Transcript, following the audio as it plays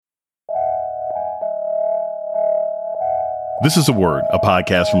This is A Word, a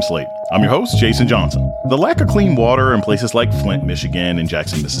podcast from Slate. I'm your host, Jason Johnson. The lack of clean water in places like Flint, Michigan, and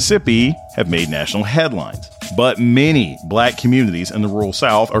Jackson, Mississippi have made national headlines. But many Black communities in the rural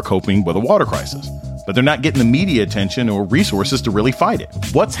South are coping with a water crisis. But they're not getting the media attention or resources to really fight it.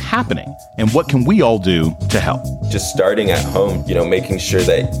 What's happening, and what can we all do to help? Just starting at home, making sure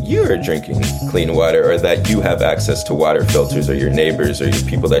that you're drinking clean water or that you have access to water filters, or your neighbors or your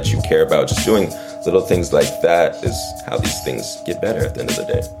people that you care about. Just doing little things like that is how these things get better at the end of the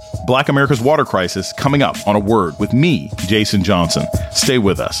day. Black America's water crisis coming up on A Word with me, Jason Johnson. Stay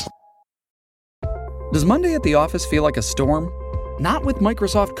with us. Does Monday at the office feel like a storm? Not with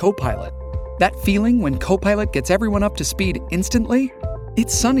Microsoft Copilot. That feeling when Copilot gets everyone up to speed instantly?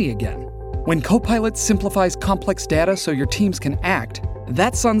 It's sunny again. When Copilot simplifies complex data so your teams can act,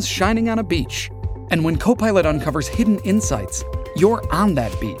 that sun's shining on a beach. And when Copilot uncovers hidden insights, you're on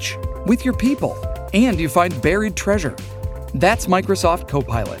that beach with your people, and you find buried treasure. That's Microsoft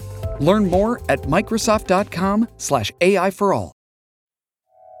Copilot. Learn more at Microsoft.com/AI for all.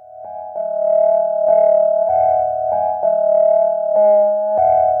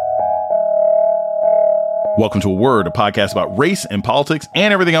 Welcome to A Word, a podcast about race and politics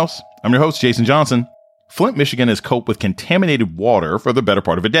and everything else. I'm your host, Jason Johnson. Flint, Michigan has coped with contaminated water for the better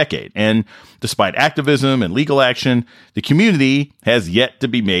part of a decade. And despite activism and legal action, the community has yet to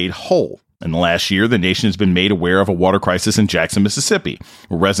be made whole. In the last year, the nation has been made aware of a water crisis in Jackson, Mississippi,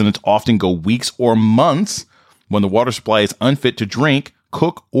 where residents often go weeks or months when the water supply is unfit to drink,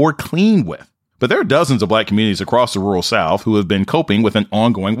 cook, or clean with. But there are dozens of Black communities across the rural South who have been coping with an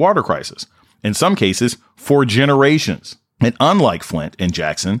ongoing water crisis. In some cases, for generations. And unlike Flint and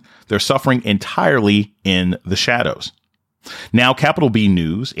Jackson, they're suffering entirely in the shadows. Now, Capital B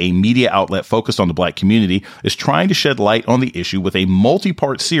News, a media outlet focused on the Black community, is trying to shed light on the issue with a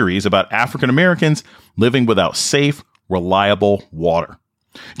multi-part series about African Americans living without safe, reliable water.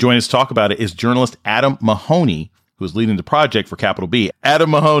 Joining us to talk about it is journalist Adam Mahoney, who is leading the project for Capital B. Adam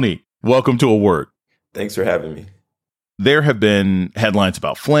Mahoney, welcome to A Word. Thanks for having me. There have been headlines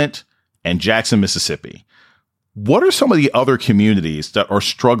about Flint and Jackson, Mississippi. What are some of the other communities that are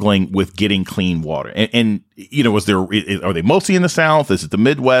struggling with getting clean water? And are they mostly in the South? Is it the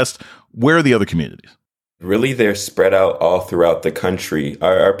Midwest? Where are the other communities? Really, they're spread out all throughout the country.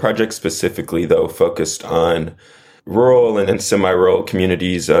 Our project specifically, though, focused on rural and semi-rural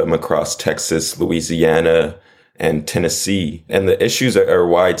communities across Texas, Louisiana, and Tennessee. And the issues are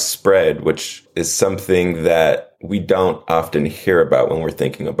widespread, which is something that we don't often hear about when we're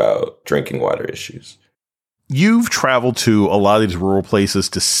thinking about drinking water issues. You've traveled to a lot of these rural places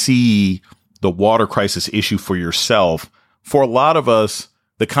to see the water crisis issue for yourself. For a lot of us,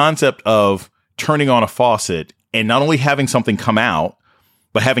 the concept of turning on a faucet and not only having something come out,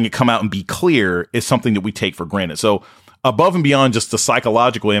 but having it come out and be clear is something that we take for granted. So above and beyond just the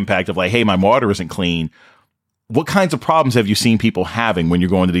psychological impact of like, hey, my water isn't clean, what kinds of problems have you seen people having when you're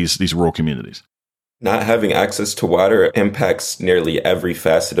going to these rural communities? Not having access to water impacts nearly every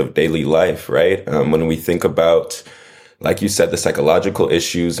facet of daily life, right? When we think about, like you said, the psychological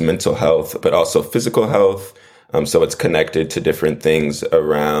issues, mental health, but also physical health. So it's connected to different things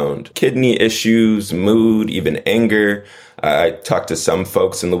around kidney issues, mood, even anger. I talked to some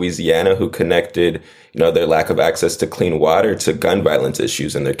folks in Louisiana who connected, their lack of access to clean water to gun violence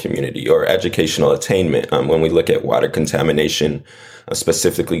issues in their community or educational attainment. When we look at water contamination,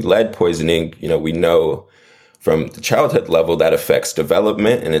 specifically lead poisoning, we know from the childhood level that affects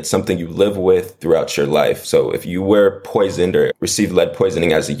development, and it's something you live with throughout your life. So if you were poisoned or received lead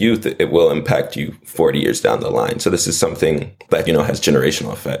poisoning as a youth, it will impact you 40 years down the line. So this is something that, has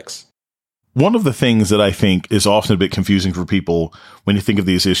generational effects. One of the things that I think is often a bit confusing for people when you think of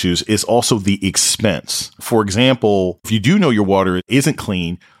these issues is also the expense. For example, if you do know your water isn't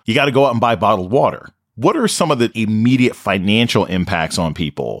clean, you got to go out and buy bottled water. What are some of the immediate financial impacts on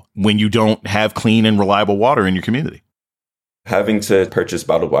people when you don't have clean and reliable water in your community? Having to purchase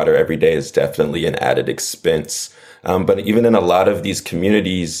bottled water every day is definitely an added expense. But even in a lot of these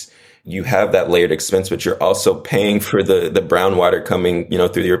communities, you have that layered expense, but you're also paying for the brown water coming,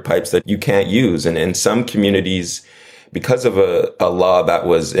 through your pipes that you can't use. And in some communities, because of a law that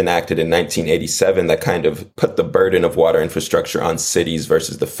was enacted in 1987 that kind of put the burden of water infrastructure on cities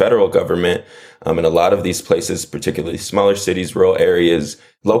versus the federal government, In a lot of these places, particularly smaller cities, rural areas,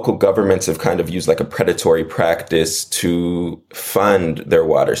 local governments have kind of used like a predatory practice to fund their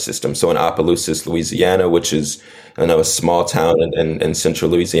water system. So in Opelousas, Louisiana, which is, I know, a small town in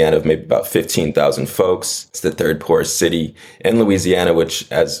central Louisiana of maybe about 15,000 folks. It's the third poorest city in Louisiana,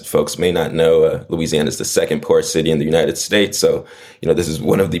 which, as folks may not know, Louisiana is the second poorest city in the United States. So, this is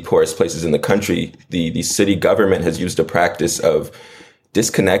one of the poorest places in the country. The city government has used a practice of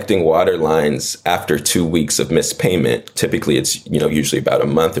disconnecting water lines after 2 weeks of missed payment. Typically, it's, usually about a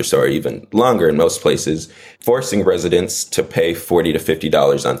month or so, or even longer in most places, forcing residents to pay $40 to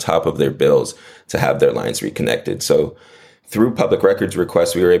 $50 on top of their bills to have their lines reconnected. So through public records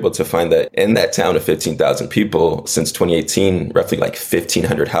requests, we were able to find that in that town of 15,000 people, since 2018, roughly like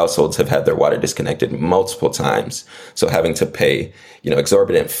 1,500 households have had their water disconnected multiple times. So having to pay,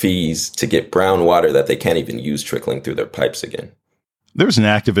 exorbitant fees to get brown water that they can't even use trickling through their pipes again. There's an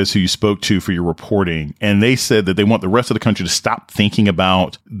activist who you spoke to for your reporting, and they said that they want the rest of the country to stop thinking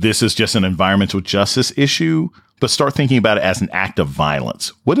about this as just an environmental justice issue, but start thinking about it as an act of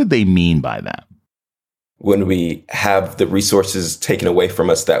violence. What did they mean by that? When we have the resources taken away from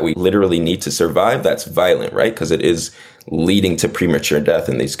us that we literally need to survive, that's violent, right? Because it is leading to premature death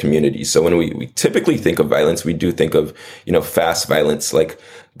in these communities. So when we typically think of violence, we do think of, fast violence, like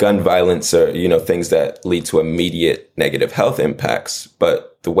gun violence or, things that lead to immediate negative health impacts.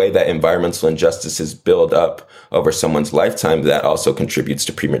 But the way that environmental injustices build up over someone's lifetime, that also contributes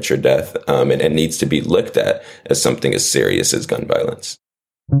to premature death and needs to be looked at as something as serious as gun violence.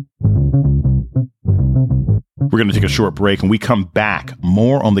 We're going to take a short break. When we come back,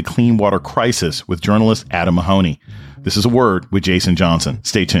 more on the clean water crisis with journalist Adam Mahoney. This is A Word with Jason Johnson.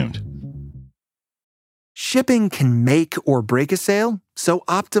 Stay tuned. Shipping can make or break a sale, so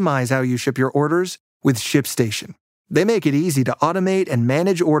optimize how you ship your orders with ShipStation. They make it easy to automate and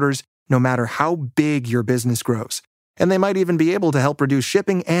manage orders no matter how big your business grows. And they might even be able to help reduce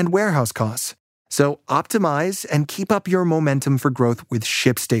shipping and warehouse costs. So optimize and keep up your momentum for growth with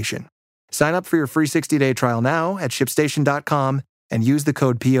ShipStation. Sign up for your free 60-day trial now at ShipStation.com and use the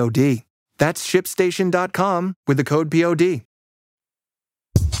code POD. That's ShipStation.com with the code POD.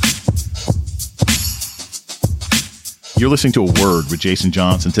 You're listening to A Word with Jason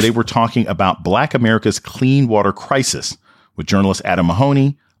Johnson. Today we're talking about Black America's clean water crisis with journalist Adam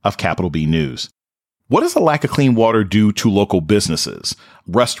Mahoney of Capital B News. What does the lack of clean water do to local businesses,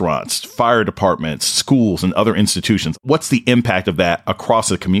 restaurants, fire departments, schools, and other institutions? What's the impact of that across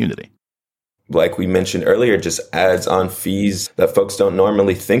the community? Like we mentioned earlier, just adds on fees that folks don't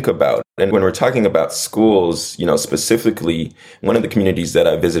normally think about. And when we're talking about schools, specifically one of the communities that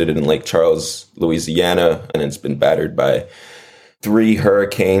I visited in Lake Charles, Louisiana, and it's been battered by 3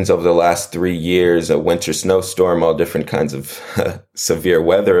 hurricanes over the last 3 years, a winter snowstorm, all different kinds of severe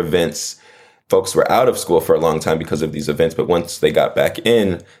weather events. Folks were out of school for a long time because of these events, but once they got back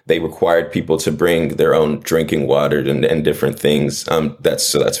in, they required people to bring their own drinking water and different things.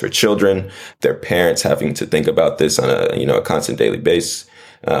 That's for children, their parents having to think about this on a constant daily basis.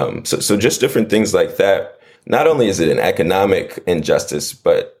 So just different things like that. Not only is it an economic injustice,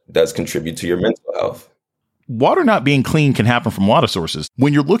 but does contribute to your mental health. Water not being clean can happen from a lot of sources.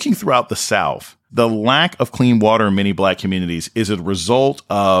 When you're looking throughout the South, the lack of clean water in many Black communities is a result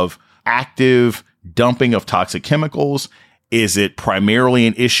of active dumping of toxic chemicals? Is it primarily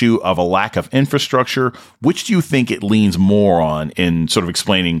an issue of a lack of infrastructure? Which do you think it leans more on in sort of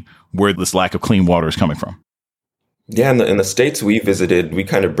explaining where this lack of clean water is coming from? Yeah, in the states we visited, we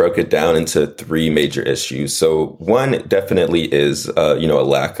kind of broke it down into 3 major issues. So one definitely is, a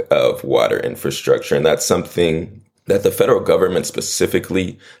lack of water infrastructure. And that's something that the federal government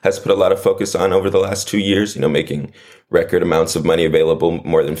specifically has put a lot of focus on over the last 2 years, making record amounts of money available,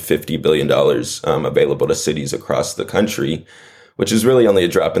 more than $50 billion available to cities across the country, which is really only a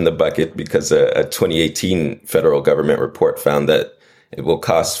drop in the bucket because a 2018 federal government report found that it will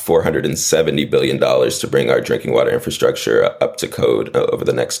cost $470 billion to bring our drinking water infrastructure up to code over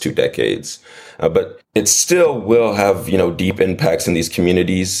the next 2 decades. But it still will have, deep impacts in these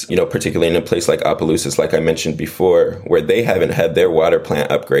communities, particularly in a place like Opelousas, like I mentioned before, where they haven't had their water plant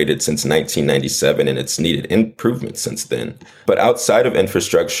upgraded since 1997, and it's needed improvements since then. But outside of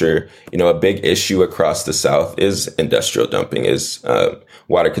infrastructure, a big issue across the South is industrial dumping, is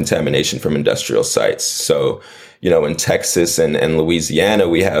water contamination from industrial sites. So, in Texas and Louisiana,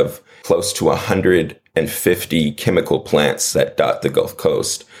 we have close to 150 chemical plants that dot the Gulf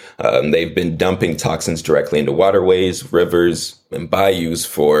Coast. They've been dumping toxins directly into waterways, rivers, and bayous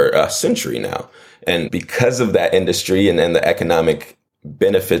for a century now. And because of that industry and the economic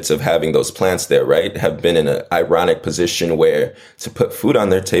benefits of having those plants there, right, have been in an ironic position where to put food on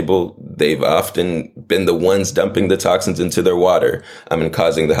their table, they've often been the ones dumping the toxins into their water, and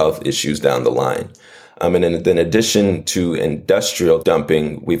causing the health issues down the line. And in addition to industrial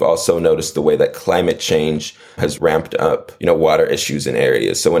dumping, we've also noticed the way that climate change has ramped up, water issues in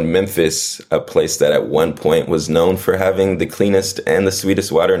areas. So in Memphis, a place that at one point was known for having the cleanest and the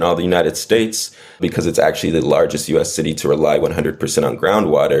sweetest water in all the United States, because it's actually the largest U.S. city to rely 100% on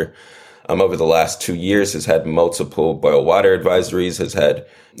groundwater, over the last 2 years has had multiple boil water advisories, has had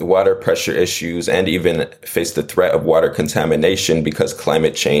water pressure issues, and even faced the threat of water contamination because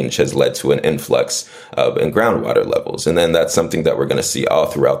climate change has led to an influx in groundwater levels. And then that's something that we're going to see all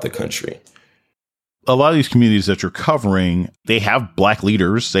throughout the country. A lot of these communities that you're covering, they have Black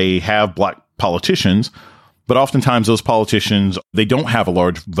leaders, they have Black politicians, but oftentimes those politicians, they don't have a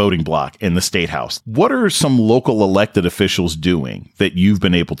large voting bloc in the state house. What are some local elected officials doing that you've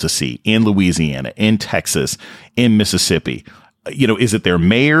been able to see in Louisiana, in Texas, in Mississippi? Is it their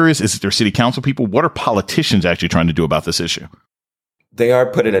mayors? Is it their city council people? What are politicians actually trying to do about this issue? They are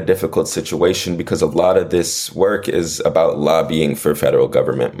put in a difficult situation because a lot of this work is about lobbying for federal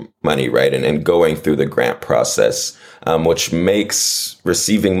government money, right? And going through the grant process, which makes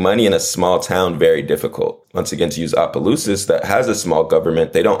receiving money in a small town very difficult. Once again, to use Opelousas, that has a small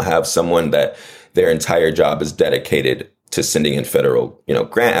government, they don't have someone that their entire job is dedicated to sending in federal,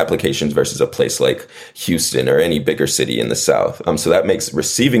 grant applications versus a place like Houston or any bigger city in the South. So that makes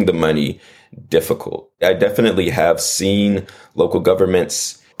receiving the money difficult. I definitely have seen local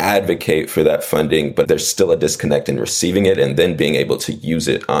governments advocate for that funding, but there's still a disconnect in receiving it and then being able to use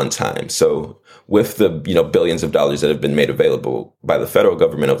it on time. So with the, billions of dollars that have been made available by the federal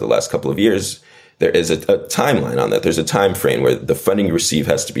government over the last couple of years, there is a timeline on that. There's a time frame where the funding you receive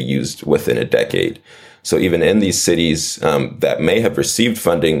has to be used within a decade. So even in these cities that may have received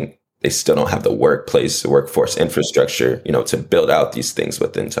funding, they still don't have the workforce infrastructure, to build out these things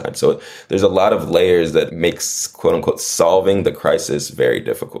within time. So there's a lot of layers that makes, quote unquote, solving the crisis very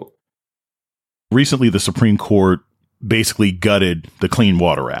difficult. Recently, the Supreme Court basically gutted the Clean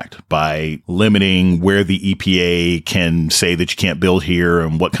Water Act by limiting where the EPA can say that you can't build here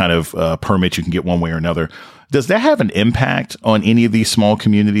and what kind of permit you can get one way or another. Does that have an impact on any of these small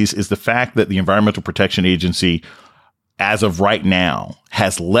communities? Is the fact that the Environmental Protection Agency, as of right now,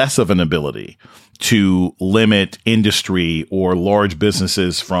 has less of an ability to limit industry or large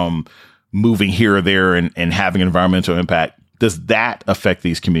businesses from moving here or there and having an environmental impact, does that affect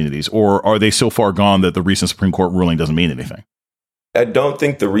these communities? Or are they so far gone that the recent Supreme Court ruling doesn't mean anything? I don't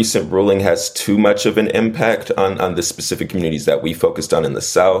think the recent ruling has too much of an impact on the specific communities that we focused on in the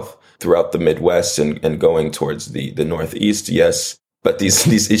South, throughout the Midwest and going towards the Northeast, yes. But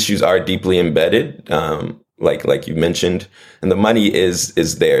these issues are deeply embedded, like you mentioned, and the money is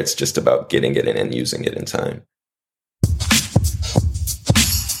there. It's just about getting it in and using it in time.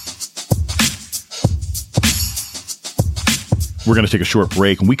 We're going to take a short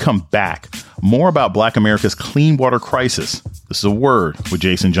break. When we come back, more about Black America's clean water crisis. This is A Word with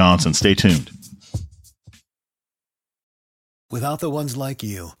Jason Johnson. Stay tuned. Without the ones like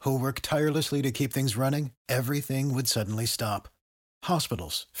you, who work tirelessly to keep things running, everything would suddenly stop.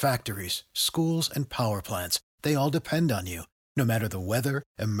 Hospitals, factories, schools, and power plants, they all depend on you. No matter the weather,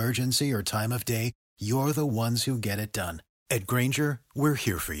 emergency, or time of day, you're the ones who get it done. At Grainger, we're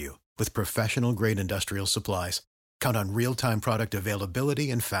here for you with professional-grade industrial supplies. Count on real-time product availability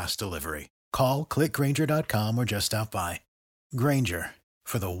and fast delivery. Call, click.Grainger.com, or just stop by. Grainger,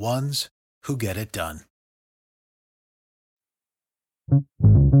 for the ones who get it done.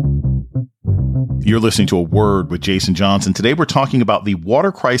 You're listening to A Word with Jason Johnson. Today, we're talking about the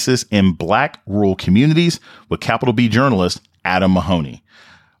water crisis in Black rural communities with capital B journalist Adam Mahoney.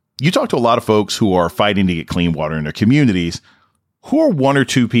 You talk to a lot of folks who are fighting to get clean water in their communities. Who are one or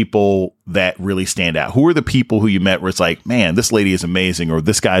two people that really stand out? Who are the people who you met where it's like, man, this lady is amazing, or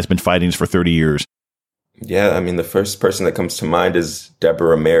this guy's been fighting this for 30 years? Yeah, the first person that comes to mind is Deborah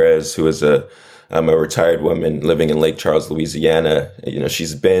Ramirez, who is a retired woman living in Lake Charles, Louisiana.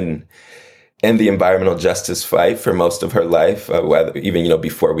 She's been in the environmental justice fight for most of her life, even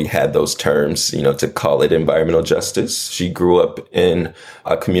before we had those terms, to call it environmental justice. She grew up in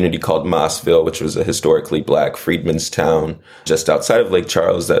a community called Mossville, which was a historically Black freedmen's town just outside of Lake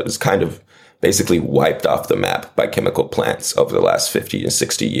Charles that was kind of basically wiped off the map by chemical plants over the last 50 and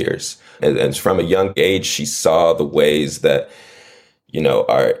 60 years. And from a young age, she saw the ways that,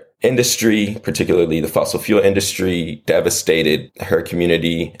 our industry, particularly the fossil fuel industry, devastated her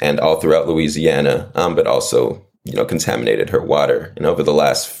community and all throughout Louisiana, but also, contaminated her water. And over the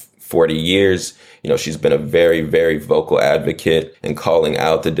last 40 years. She's been a very, very vocal advocate and calling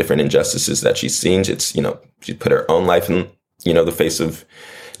out the different injustices that she's seen. She put her own life in, the face of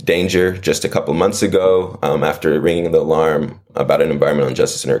danger just a couple months ago. After ringing the alarm about an environmental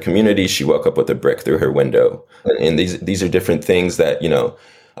injustice in her community, she woke up with a brick through her window. And these are different things that,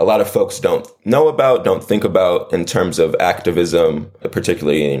 a lot of folks don't know about, don't think about in terms of activism,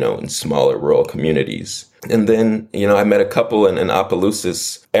 particularly, in smaller rural communities. And then, I met a couple in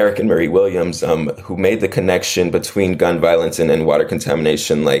Opelousas, Eric and Marie Williams, who made the connection between gun violence and water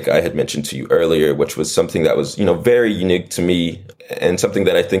contamination, like I had mentioned to you earlier, which was something that was, very unique to me and something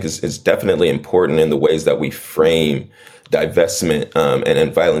that I think is definitely important in the ways that we frame divestment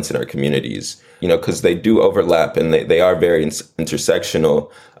and violence in our communities. Because they do overlap and they are very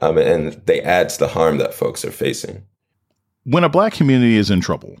intersectional, and they add to the harm that folks are facing. When a Black community is in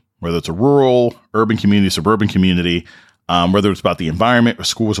trouble, whether it's a rural, urban community, suburban community, whether it's about the environment or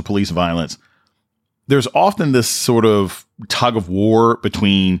schools or police violence, there's often this sort of tug of war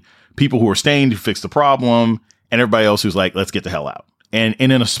between people who are staying to fix the problem and everybody else who's like, let's get the hell out. And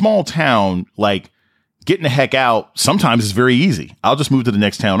in a small town, like getting the heck out sometimes is very easy. I'll just move to the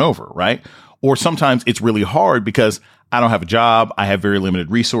next town over, right? Or sometimes it's really hard because I don't have a job. I have very limited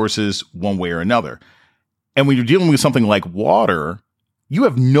resources one way or another. And when you're dealing with something like water, you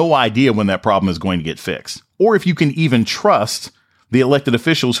have no idea when that problem is going to get fixed, or if you can even trust the elected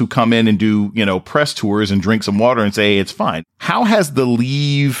officials who come in and do, press tours and drink some water and say, hey, it's fine. How has the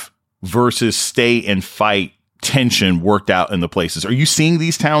leave versus stay and fight tension worked out in the places? Are you seeing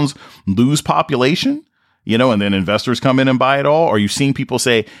these towns lose population? And then investors come in and buy it all? Are you seeing people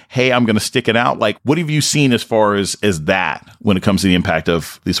say, hey, I'm going to stick it out? Like, what have you seen as far as that when it comes to the impact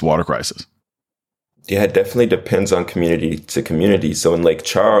of this water crisis? Yeah, it definitely depends on community to community. So in Lake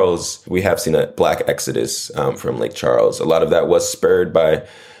Charles, we have seen a Black exodus from Lake Charles. A lot of that was spurred by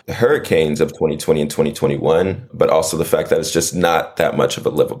the hurricanes of 2020 and 2021, but also the fact that it's just not that much of a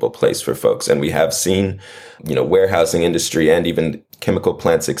livable place for folks. And we have seen, warehousing industry and even chemical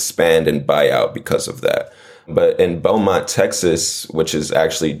plants expand and buy out because of that. But in Beaumont, Texas, which is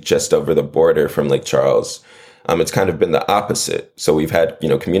actually just over the border from Lake Charles, it's kind of been the opposite. So we've had,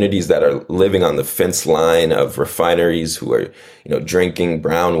 communities that are living on the fence line of refineries who are, drinking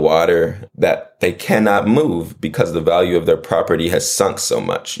brown water that they cannot move because the value of their property has sunk so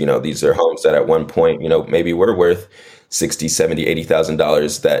much. These are homes that at one point, maybe were worth $60,000, $70,000,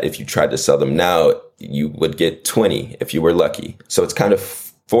 $80,000 that if you tried to sell them now, you would get 20 if you were lucky. So it's kind of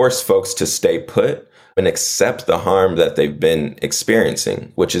forced folks to stay put and accept the harm that they've been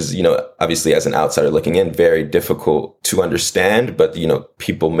experiencing, which is, obviously as an outsider looking in, very difficult to understand. But,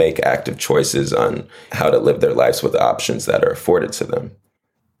 people make active choices on how to live their lives with the options that are afforded to them.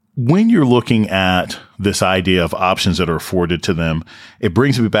 When you're looking at this idea of options that are afforded to them, it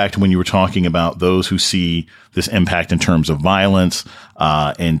brings me back to when you were talking about those who see this impact in terms of violence,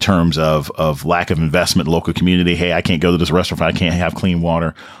 in terms of lack of investment in local community. Hey, I can't go to this restaurant if I can't have clean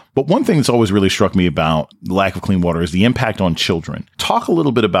water. But one thing that's always really struck me about the lack of clean water is the impact on children. Talk a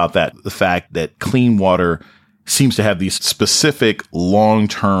little bit about that, the fact that clean water seems to have these specific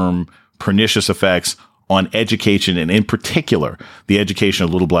long-term pernicious effects on education, and in particular, the education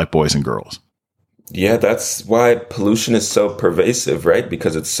of little Black boys and girls. Yeah, that's why pollution is so pervasive, right?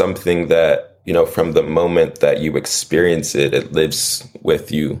 Because it's something that, from the moment that you experience it, it lives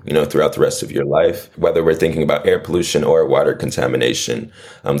with you, throughout the rest of your life. Whether we're thinking about air pollution or water contamination,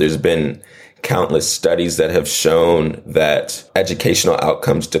 there's been countless studies that have shown that educational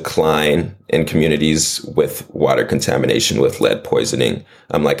outcomes decline in communities with water contamination, with lead poisoning.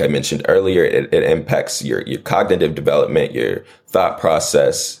 Like I mentioned earlier, it impacts your cognitive development, your thought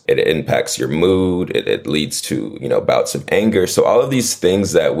process. It impacts your mood. It leads to, bouts of anger. So all of these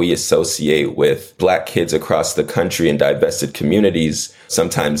things that we associate with Black kids across the country in divested communities,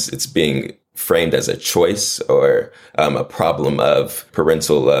 sometimes it's being framed as a choice or a problem of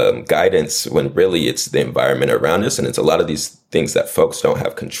parental guidance, when really it's the environment around us. And it's a lot of these things that folks don't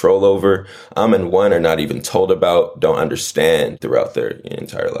have control over, and one, are not even told about, don't understand throughout their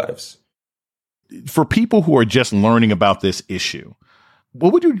entire lives. For people who are just learning about this issue,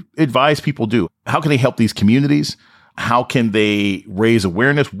 what would you advise people do? How can they help these communities? How can they raise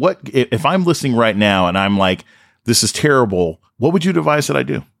awareness? What if I'm listening right now and I'm like, this is terrible, what would you advise that I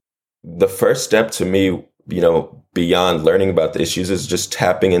do? The first step to me, beyond learning about the issues, is just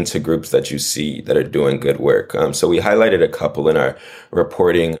tapping into groups that you see that are doing good work. So we highlighted a couple in our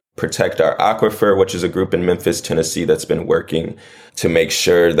reporting. Protect Our Aquifer, which is a group in Memphis, Tennessee, that's been working to make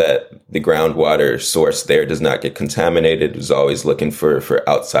sure that the groundwater source there does not get contaminated. Is always looking for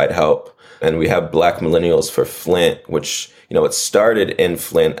outside help. And we have Black Millennials for Flint, which, it started in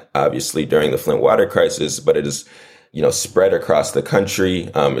Flint, obviously, during the Flint water crisis, but it is, spread across the country.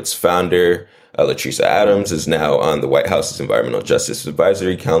 Its founder, Latricia Adams, is now on the White House's Environmental Justice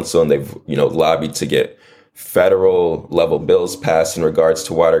Advisory Council, and they've, lobbied to get federal level bills passed in regards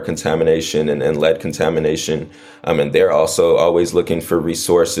to water contamination and lead contamination. And they're also always looking for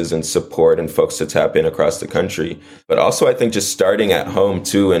resources and support and folks to tap in across the country. But also, I think just starting at home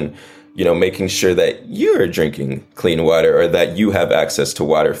too, and, making sure that you're drinking clean water, or that you have access to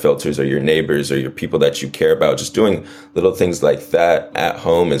water filters, or your neighbors or your people that you care about. Just doing little things like that at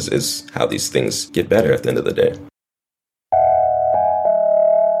home is how these things get better at the end of the day.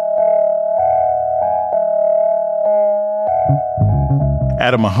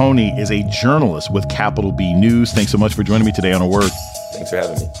 Adam Mahoney is a journalist with Capital B News. Thanks so much for joining me today on A Word. Thanks for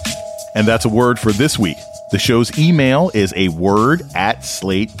having me. And that's A Word for this week. The show's email is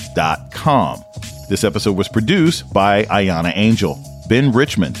aword@slate.com. This episode was produced by Ayana Angel. Ben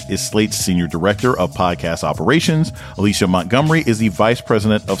Richmond is Slate's Senior Director of Podcast Operations. Alicia Montgomery is the Vice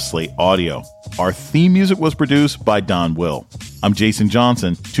President of Slate Audio. Our theme music was produced by Don Will. I'm Jason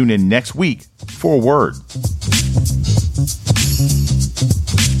Johnson. Tune in next week for A Word.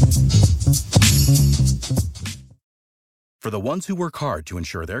 For the ones who work hard to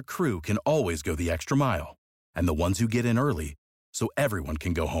ensure their crew can always go the extra mile, and the ones who get in early so everyone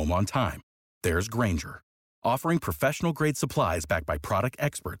can go home on time, there's Grainger, offering professional-grade supplies backed by product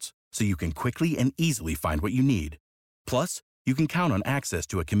experts so you can quickly and easily find what you need. Plus, you can count on access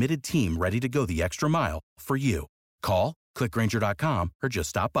to a committed team ready to go the extra mile for you. Call, click Grainger.com, or just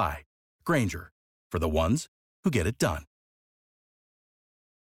stop by. Grainger, for the ones who get it done.